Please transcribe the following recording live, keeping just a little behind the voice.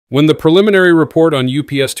When the preliminary report on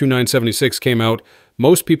UPS 2976 came out,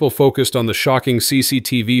 most people focused on the shocking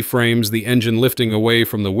CCTV frames the engine lifting away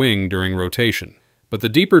from the wing during rotation. But the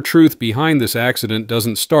deeper truth behind this accident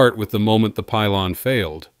doesn't start with the moment the pylon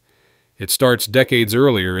failed. It starts decades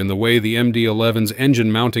earlier in the way the MD-11's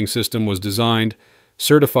engine mounting system was designed,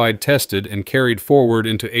 certified, tested, and carried forward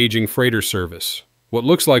into aging freighter service. What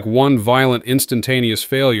looks like one violent, instantaneous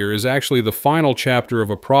failure is actually the final chapter of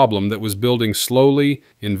a problem that was building slowly,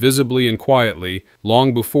 invisibly, and quietly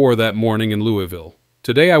long before that morning in Louisville.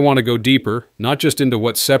 Today I want to go deeper, not just into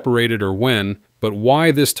what separated or when, but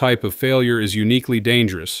why this type of failure is uniquely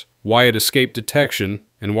dangerous, why it escaped detection,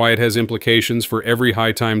 and why it has implications for every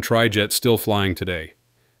high-time trijet still flying today.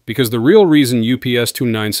 Because the real reason UPS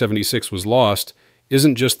 2976 was lost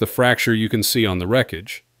isn't just the fracture you can see on the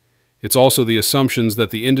wreckage. It's also the assumptions that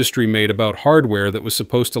the industry made about hardware that was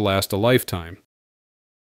supposed to last a lifetime.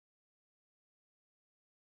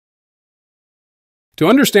 To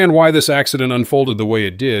understand why this accident unfolded the way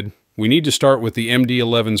it did, we need to start with the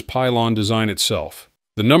MD-11's pylon design itself.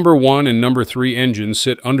 The number 1 and number 3 engines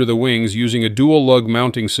sit under the wings using a dual lug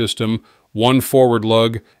mounting system, one forward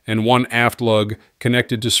lug and one aft lug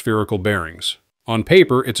connected to spherical bearings. On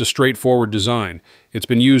paper, it's a straightforward design. It's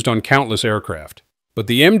been used on countless aircraft. But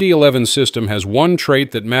the MD-11 system has one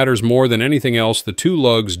trait that matters more than anything else: the two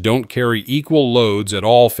lugs don't carry equal loads at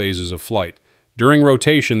all phases of flight. During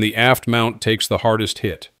rotation, the aft mount takes the hardest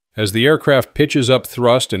hit. As the aircraft pitches up,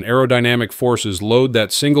 thrust and aerodynamic forces load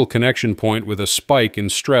that single connection point with a spike in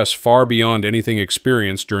stress far beyond anything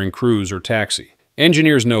experienced during cruise or taxi.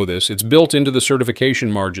 Engineers know this. It's built into the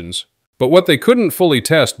certification margins. But what they couldn't fully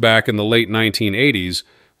test back in the late 1980s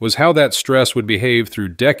was how that stress would behave through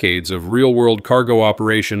decades of real-world cargo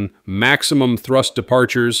operation, maximum thrust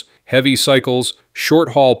departures, heavy cycles,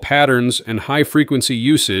 short-haul patterns, and high-frequency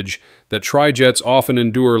usage that trijets often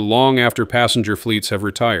endure long after passenger fleets have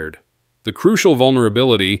retired. The crucial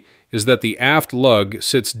vulnerability is that the aft lug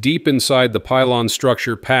sits deep inside the pylon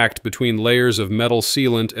structure, packed between layers of metal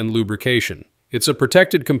sealant and lubrication. It's a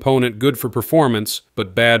protected component good for performance,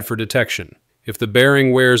 but bad for detection. If the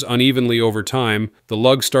bearing wears unevenly over time, the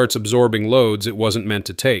lug starts absorbing loads it wasn't meant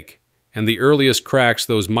to take. And the earliest cracks,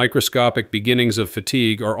 those microscopic beginnings of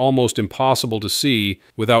fatigue, are almost impossible to see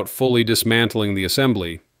without fully dismantling the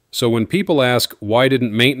assembly. So when people ask, why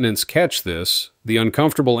didn't maintenance catch this, the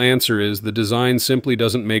uncomfortable answer is the design simply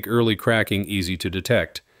doesn't make early cracking easy to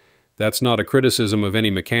detect. That's not a criticism of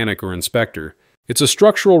any mechanic or inspector. It's a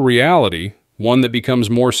structural reality, one that becomes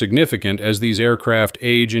more significant as these aircraft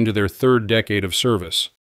age into their third decade of service.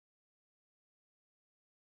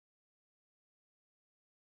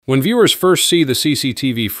 When viewers first see the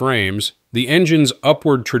CCTV frames, the engine's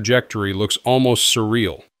upward trajectory looks almost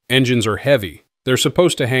surreal. Engines are heavy. They're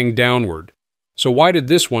supposed to hang downward. So why did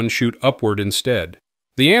this one shoot upward instead?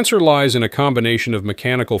 The answer lies in a combination of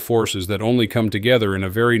mechanical forces that only come together in a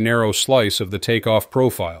very narrow slice of the takeoff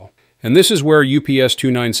profile. And this is where UPS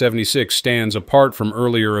 2976 stands apart from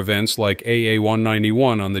earlier events like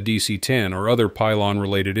AA-191 on the DC-10 or other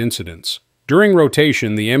pylon-related incidents. During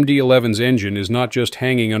rotation, the MD-11's engine is not just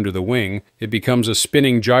hanging under the wing, it becomes a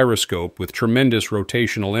spinning gyroscope with tremendous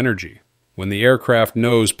rotational energy. When the aircraft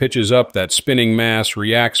nose pitches up, that spinning mass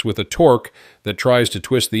reacts with a torque that tries to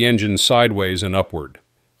twist the engine sideways and upward.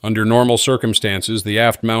 Under normal circumstances, the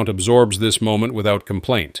aft mount absorbs this moment without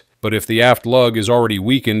complaint. But if the aft lug is already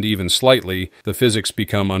weakened even slightly, the physics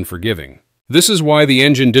become unforgiving. This is why the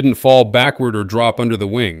engine didn't fall backward or drop under the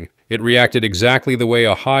wing. It reacted exactly the way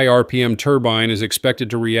a high RPM turbine is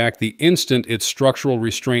expected to react the instant its structural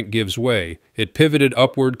restraint gives way. It pivoted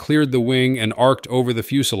upward, cleared the wing, and arced over the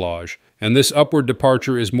fuselage. And this upward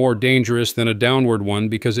departure is more dangerous than a downward one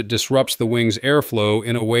because it disrupts the wing's airflow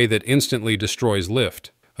in a way that instantly destroys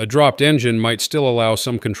lift. A dropped engine might still allow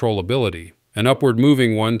some controllability. An upward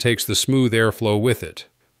moving one takes the smooth airflow with it.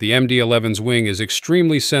 The MD-11's wing is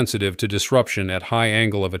extremely sensitive to disruption at high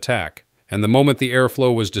angle of attack, and the moment the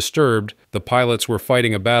airflow was disturbed, the pilots were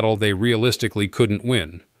fighting a battle they realistically couldn't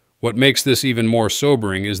win. What makes this even more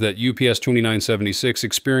sobering is that UPS 2976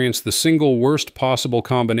 experienced the single worst possible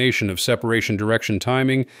combination of separation direction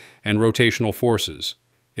timing and rotational forces.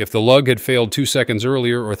 If the lug had failed 2 seconds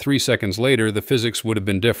earlier or 3 seconds later, the physics would have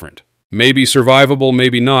been different. Maybe survivable,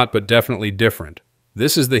 maybe not, but definitely different.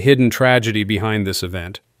 This is the hidden tragedy behind this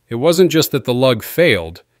event. It wasn't just that the lug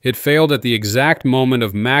failed. It failed at the exact moment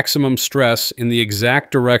of maximum stress in the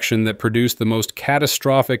exact direction that produced the most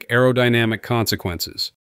catastrophic aerodynamic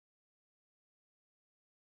consequences.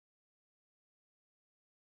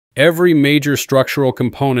 Every major structural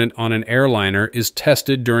component on an airliner is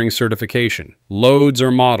tested during certification. Loads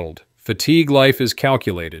are modeled. Fatigue life is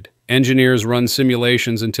calculated. Engineers run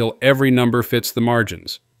simulations until every number fits the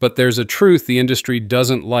margins. But there's a truth the industry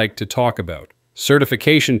doesn't like to talk about.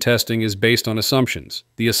 Certification testing is based on assumptions.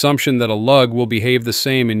 The assumption that a lug will behave the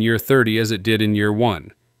same in year 30 as it did in year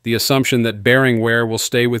 1. The assumption that bearing wear will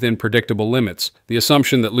stay within predictable limits. The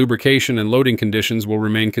assumption that lubrication and loading conditions will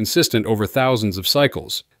remain consistent over thousands of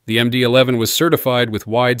cycles. The MD-11 was certified with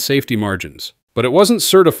wide safety margins. But it wasn't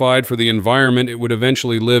certified for the environment it would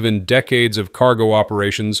eventually live in decades of cargo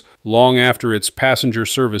operations long after its passenger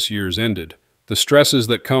service years ended. The stresses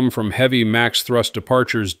that come from heavy max thrust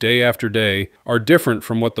departures day after day are different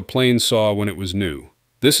from what the plane saw when it was new.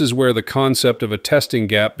 This is where the concept of a testing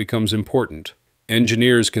gap becomes important.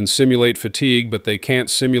 Engineers can simulate fatigue, but they can't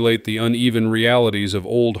simulate the uneven realities of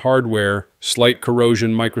old hardware, slight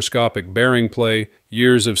corrosion, microscopic bearing play,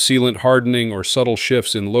 years of sealant hardening, or subtle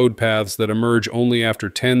shifts in load paths that emerge only after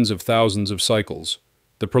tens of thousands of cycles.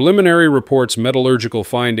 The preliminary report's metallurgical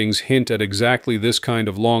findings hint at exactly this kind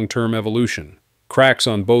of long-term evolution. Cracks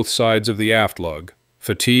on both sides of the aft lug,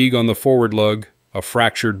 fatigue on the forward lug, a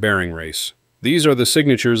fractured bearing race. These are the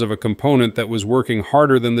signatures of a component that was working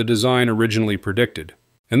harder than the design originally predicted.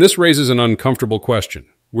 And this raises an uncomfortable question.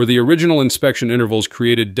 Were the original inspection intervals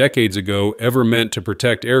created decades ago ever meant to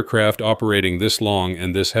protect aircraft operating this long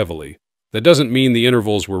and this heavily? That doesn't mean the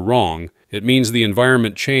intervals were wrong. It means the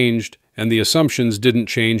environment changed, and the assumptions didn't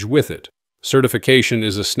change with it. Certification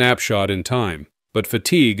is a snapshot in time, but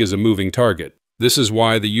fatigue is a moving target. This is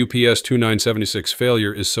why the UPS 2976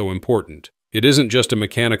 failure is so important. It isn't just a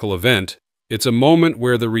mechanical event. It's a moment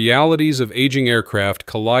where the realities of aging aircraft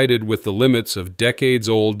collided with the limits of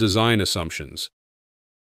decades-old design assumptions.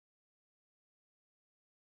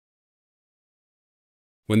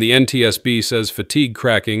 When the NTSB says fatigue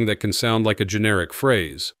cracking, that can sound like a generic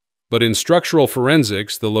phrase. But in structural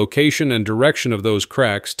forensics, the location and direction of those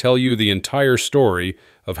cracks tell you the entire story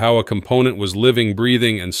of how a component was living,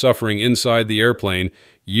 breathing, and suffering inside the airplane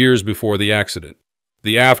years before the accident.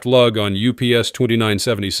 The aft lug on UPS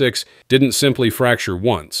 2976 didn't simply fracture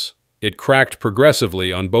once. It cracked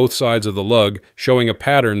progressively on both sides of the lug, showing a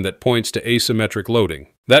pattern that points to asymmetric loading.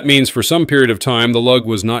 That means for some period of time, the lug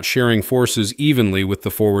was not sharing forces evenly with the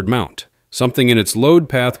forward mount. Something in its load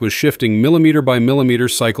path was shifting millimeter by millimeter,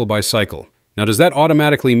 cycle by cycle. Now, does that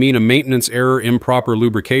automatically mean a maintenance error, improper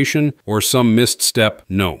lubrication, or some missed step?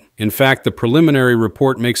 No. In fact, the preliminary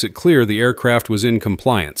report makes it clear the aircraft was in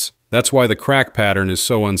compliance. That's why the crack pattern is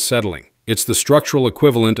so unsettling. It's the structural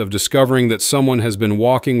equivalent of discovering that someone has been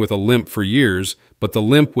walking with a limp for years, but the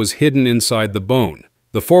limp was hidden inside the bone.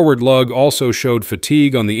 The forward lug also showed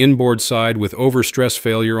fatigue on the inboard side with overstress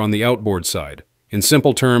failure on the outboard side. In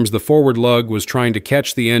simple terms, the forward lug was trying to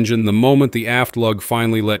catch the engine the moment the aft lug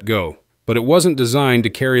finally let go. But it wasn't designed to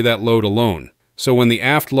carry that load alone. So when the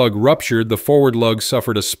aft lug ruptured, the forward lug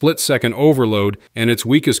suffered a split-second overload and its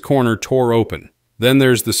weakest corner tore open. Then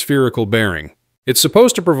there's the spherical bearing. It's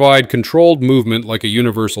supposed to provide controlled movement like a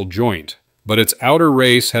universal joint, but its outer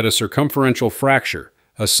race had a circumferential fracture,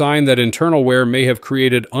 a sign that internal wear may have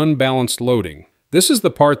created unbalanced loading. This is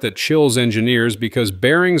the part that chills engineers because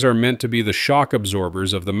bearings are meant to be the shock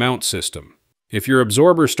absorbers of the mount system. If your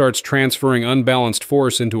absorber starts transferring unbalanced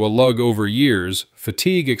force into a lug over years,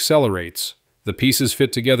 fatigue accelerates. The pieces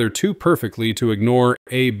fit together too perfectly to ignore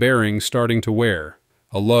a bearing starting to wear.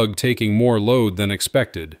 A lug taking more load than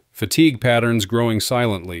expected, fatigue patterns growing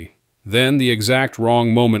silently, then the exact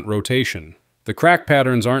wrong moment rotation. The crack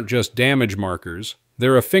patterns aren't just damage markers,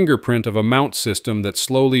 they're a fingerprint of a mount system that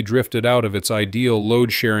slowly drifted out of its ideal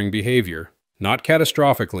load-sharing behavior. Not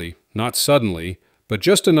catastrophically, not suddenly, but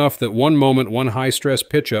just enough that one moment one high-stress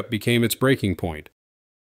pitch-up became its breaking point.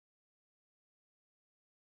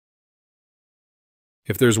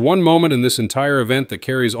 If there's one moment in this entire event that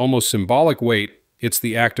carries almost symbolic weight, it's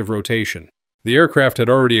the act of rotation. The aircraft had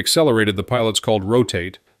already accelerated the pilot's called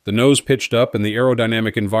rotate, the nose pitched up and the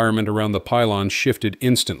aerodynamic environment around the pylon shifted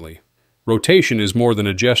instantly. Rotation is more than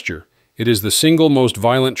a gesture. It is the single most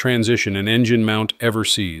violent transition an engine mount ever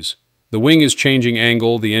sees. The wing is changing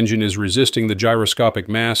angle, the engine is resisting the gyroscopic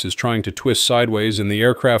mass, is trying to twist sideways, and the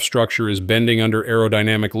aircraft structure is bending under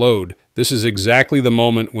aerodynamic load. This is exactly the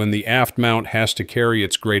moment when the aft mount has to carry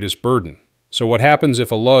its greatest burden. So what happens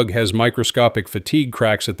if a lug has microscopic fatigue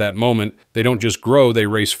cracks at that moment? They don't just grow, they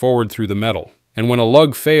race forward through the metal. And when a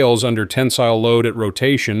lug fails under tensile load at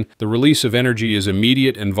rotation, the release of energy is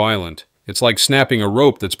immediate and violent. It's like snapping a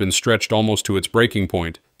rope that's been stretched almost to its breaking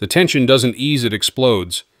point. The tension doesn't ease, it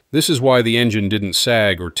explodes. This is why the engine didn't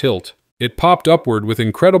sag or tilt. It popped upward with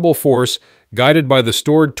incredible force, guided by the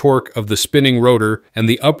stored torque of the spinning rotor and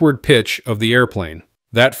the upward pitch of the airplane.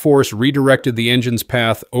 That force redirected the engine's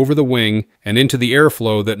path over the wing and into the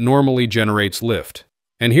airflow that normally generates lift.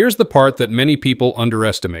 And here's the part that many people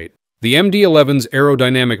underestimate. The MD-11's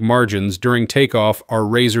aerodynamic margins during takeoff are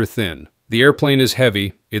razor thin. The airplane is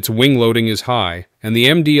heavy, its wing loading is high, and the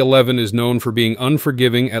MD-11 is known for being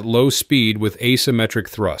unforgiving at low speed with asymmetric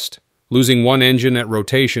thrust. Losing one engine at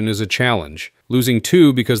rotation is a challenge. Losing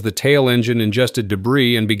two because the tail engine ingested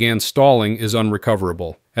debris and began stalling is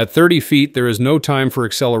unrecoverable. At 30 feet, there is no time for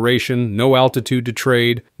acceleration, no altitude to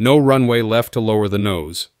trade, no runway left to lower the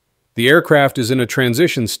nose. The aircraft is in a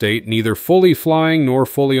transition state, neither fully flying nor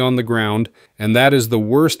fully on the ground, and that is the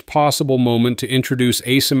worst possible moment to introduce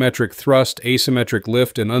asymmetric thrust, asymmetric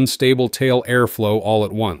lift, and unstable tail airflow all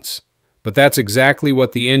at once. But that's exactly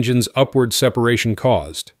what the engine's upward separation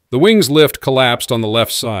caused. The wing's lift collapsed on the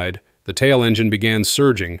left side, the tail engine began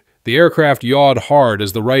surging, the aircraft yawed hard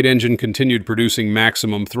as the right engine continued producing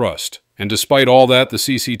maximum thrust. And despite all that, the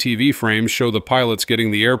CCTV frames show the pilots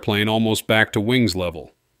getting the airplane almost back to wings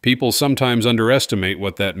level. People sometimes underestimate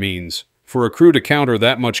what that means. For a crew to counter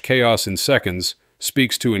that much chaos in seconds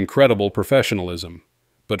speaks to incredible professionalism.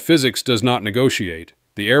 But physics does not negotiate.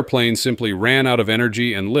 The airplane simply ran out of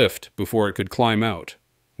energy and lift before it could climb out.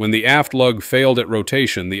 When the aft lug failed at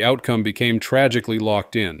rotation, the outcome became tragically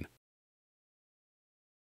locked in.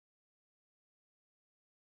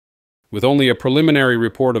 With only a preliminary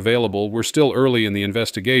report available, we're still early in the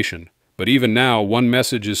investigation. But even now, one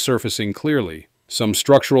message is surfacing clearly. Some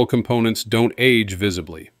structural components don't age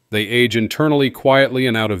visibly. They age internally, quietly,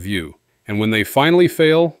 and out of view. And when they finally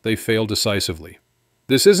fail, they fail decisively.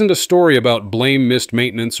 This isn't a story about blame missed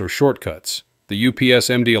maintenance or shortcuts. The UPS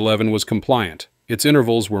MD-11 was compliant. Its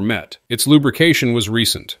intervals were met. Its lubrication was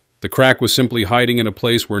recent. The crack was simply hiding in a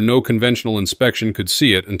place where no conventional inspection could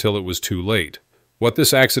see it until it was too late. What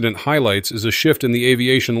this accident highlights is a shift in the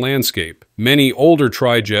aviation landscape. Many older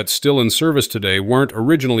tri-jets still in service today weren't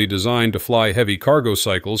originally designed to fly heavy cargo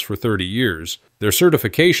cycles for 30 years. Their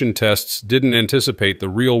certification tests didn't anticipate the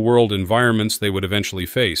real-world environments they would eventually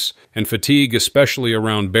face, and fatigue, especially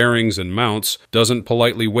around bearings and mounts, doesn't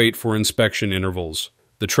politely wait for inspection intervals.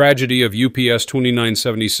 The tragedy of UPS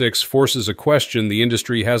 2976 forces a question the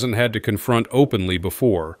industry hasn't had to confront openly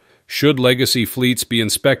before. Should legacy fleets be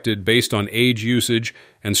inspected based on age usage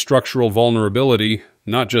and structural vulnerability,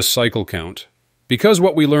 not just cycle count? Because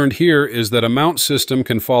what we learned here is that a mount system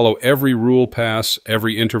can follow every rule pass,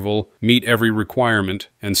 every interval, meet every requirement,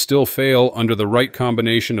 and still fail under the right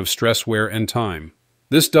combination of stress, wear, and time.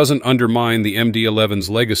 This doesn't undermine the MD-11's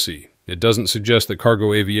legacy. It doesn't suggest that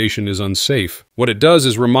cargo aviation is unsafe. What it does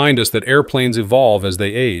is remind us that airplanes evolve as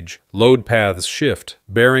they age. Load paths shift,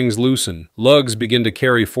 bearings loosen, lugs begin to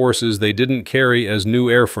carry forces they didn't carry as new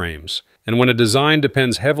airframes. And when a design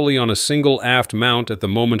depends heavily on a single aft mount at the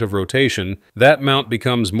moment of rotation, that mount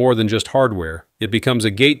becomes more than just hardware. It becomes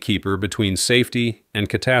a gatekeeper between safety and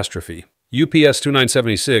catastrophe. UPS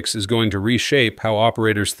 2976 is going to reshape how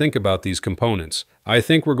operators think about these components. I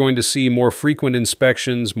think we're going to see more frequent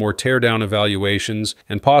inspections, more teardown evaluations,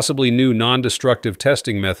 and possibly new non-destructive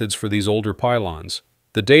testing methods for these older pylons.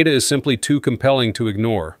 The data is simply too compelling to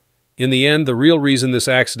ignore. In the end, the real reason this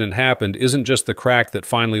accident happened isn't just the crack that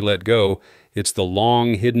finally let go, it's the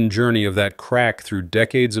long, hidden journey of that crack through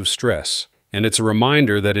decades of stress. And it's a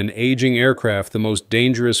reminder that in aging aircraft, the most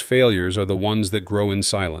dangerous failures are the ones that grow in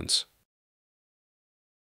silence.